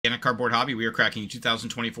Again, at Cardboard Hobby, we are cracking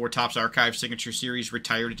 2024 Topps Archive Signature Series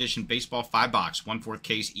Retired Edition Baseball 5-box, 1/4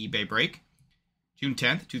 case eBay break. June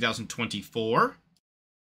 10th, 2024.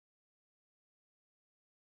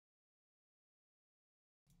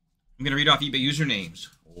 I'm going to read off eBay usernames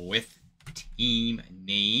with team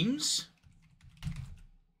names.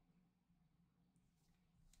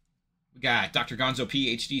 We got Dr. Gonzo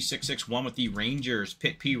PhD 661 with the Rangers,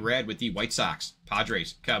 Pit P Red with the White Sox,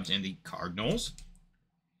 Padres, Cubs, and the Cardinals.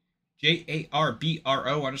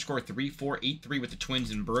 JARBRO_3483 with the Twins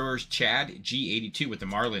and Brewers, Chad G82 with the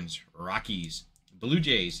Marlins, Rockies, Blue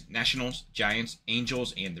Jays, Nationals, Giants,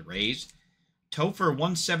 Angels, and the Rays. Topher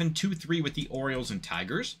 1723 with the Orioles and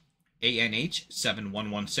Tigers. ANH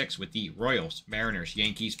 7116 with the Royals, Mariners,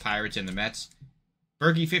 Yankees, Pirates, and the Mets.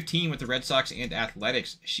 Bergie 15 with the Red Sox and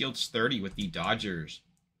Athletics. Shields 30 with the Dodgers.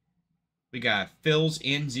 We got Phils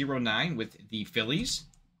in 09 with the Phillies.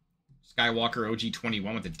 Skywalker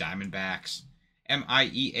OG21 with the Diamondbacks.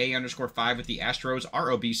 MIEA_5 with the Astros.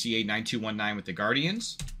 ROBCA 9219 with the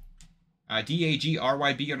Guardians.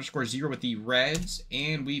 DAGRYB_0 with the Reds.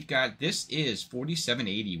 And we've got, this is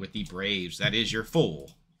 4780 with the Braves. That is your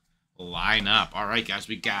full lineup. All right, guys,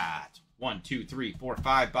 we got 1, 2, 3, 4,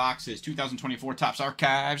 5 boxes. 2024 Topps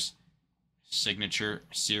Archives Signature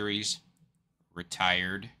Series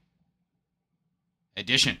Retired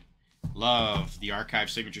Edition. Love the Archive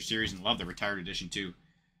Signature Series and love the Retired Edition too.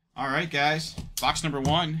 All right, guys, box number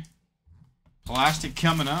 1. Plastic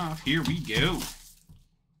coming off. Here we go.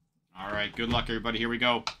 All right, good luck, everybody. Here we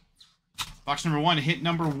go. Box number 1, hit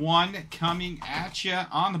number 1 coming at you.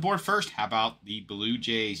 On the board first, how about the Blue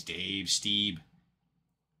Jays, Dave Stieb.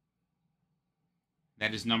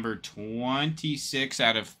 That is number 26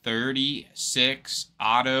 out of 36.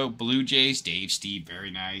 Auto Blue Jays, Dave Stieb. Very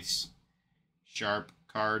nice. Sharp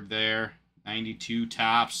card there. 92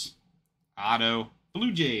 Topps. Auto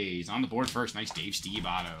Blue Jays. On the board first. Nice Dave Stieb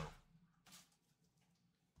auto.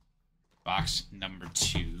 Box number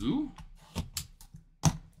 2.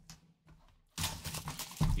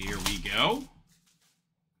 Here we go.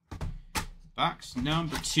 Box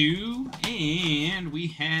number 2. And we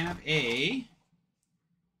have a...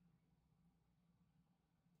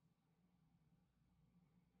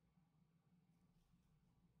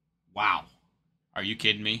 Wow. Are you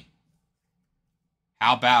kidding me?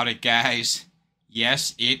 How about it, guys?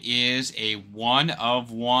 Yes, it is a 1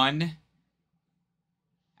 of 1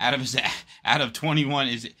 out of 21.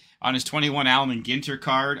 Is it on his 21 Alan Ginter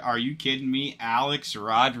card? Are you kidding me? Alex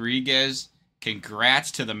Rodriguez. Congrats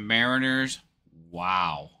to the Mariners.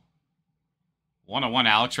 Wow. 1 of 1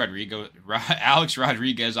 Alex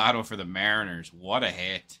Rodriguez auto for the Mariners. What a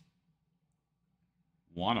hit.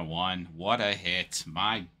 1 of 1. What a hit.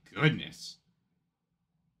 My goodness.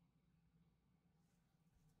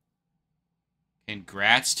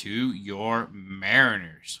 Congrats to your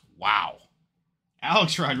Mariners. Wow.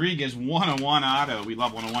 Alex Rodriguez, 1 of 1 auto. We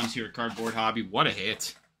love 1 of 1s here at Cardboard Hobby. What a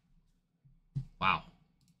hit. Wow.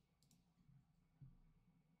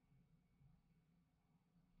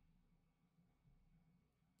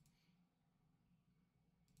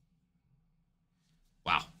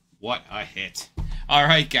 Wow. What a hit. All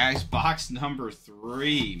right, guys. Box number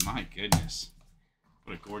 3. My goodness.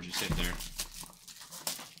 What a gorgeous hit there.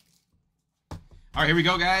 All right, here we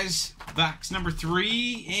go, guys. Box number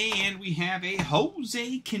 3, and we have a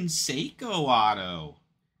Jose Canseco auto.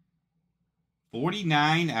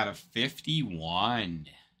 49 out of 51.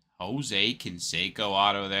 Jose Canseco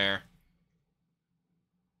auto there.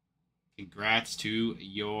 Congrats to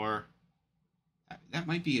your... That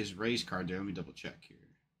might be his Rays card there. Let me double check here.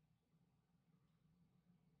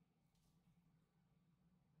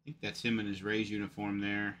 I think that's him in his Rays uniform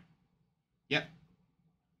there. Yep.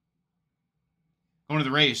 Going to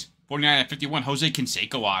the Rays, 49 out of 51, Jose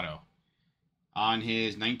Canseco auto. On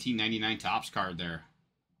his 1999 Topps card there.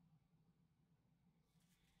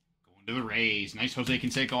 Going to the Rays. Nice Jose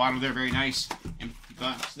Canseco auto there, very nice. Empty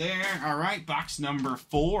box there. All right, box number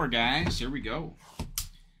 4, guys. Here we go.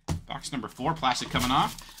 Box number 4, plastic coming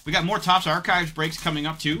off. We got more Topps Archives breaks coming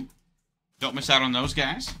up too. Don't miss out on those,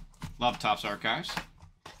 guys. Love Topps Archives.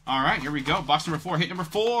 All right, here we go. Box number 4, hit number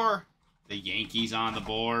 4. The Yankees on the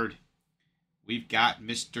board. We've got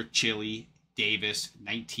Mr. Chili Davis,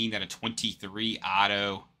 19 out of 23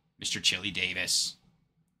 auto. Mr. Chili Davis.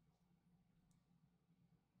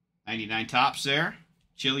 99 Topps there.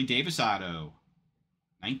 Chili Davis auto.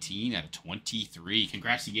 19 out of 23.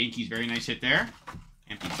 Congrats to Yankees. Very nice hit there.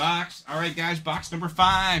 Empty box. All right, guys. Box number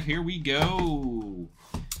 5. Here we go.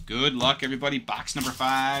 Good luck, everybody. Box number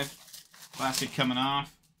 5. Plastic coming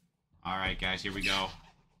off. All right, guys. Here we go.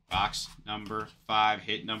 Box number 5.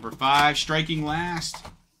 Hit number 5. Striking last.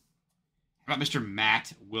 How about Mr.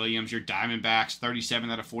 Matt Williams, your Diamondbacks,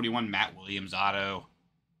 37 out of 41, Matt Williams auto.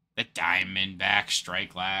 The Diamondback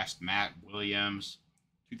strike last, Matt Williams,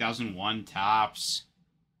 2001 tops.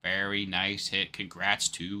 Very nice hit. Congrats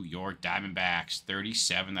to your Diamondbacks,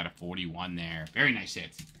 37 out of 41 there. Very nice hit.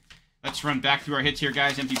 Let's run back through our hits here,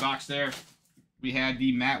 guys. Empty box there. We had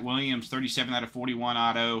the Matt Williams, 37 out of 41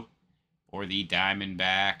 auto for the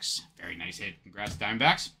Diamondbacks. Very nice hit. Congrats,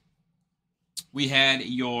 Diamondbacks. We had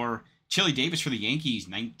your Chili Davis for the Yankees,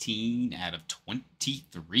 19 out of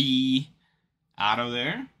 23 auto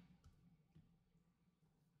there.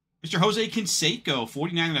 Mr. Jose Canseco,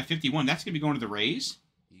 49 out of 51. That's going to be going to the Rays.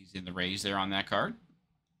 He's in the Rays there on that card.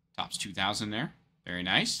 Tops 2,000 there. Very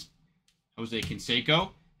nice. Jose Canseco.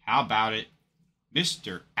 How about it?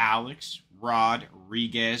 Mr. Alex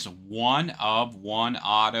Rodriguez, 1 of 1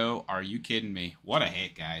 auto. Are you kidding me? What a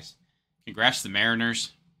hit, guys. Congrats to the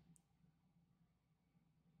Mariners.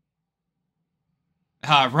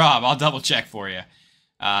 Rob, I'll double check for you.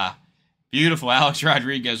 Beautiful Alex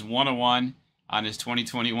Rodriguez, 101 on his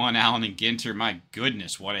 2021 Allen and Ginter. My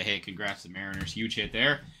goodness, what a hit. Congrats to the Mariners. Huge hit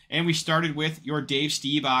there. And we started with your Dave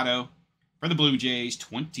Steve auto for the Blue Jays,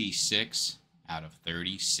 26 out of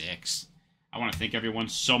 36. I want to thank everyone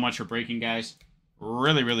so much for breaking, guys.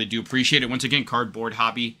 Really, really do appreciate it. Once again,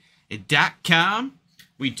 cardboardhobby.com.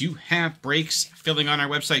 We do have breaks filling on our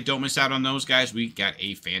website. Don't miss out on those, guys. We got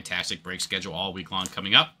a fantastic break schedule all week long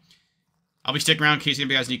coming up. I'll be sticking around in case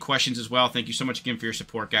anybody has any questions as well. Thank you so much again for your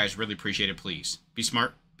support, guys. Really appreciate it. Please be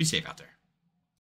smart, be safe out there.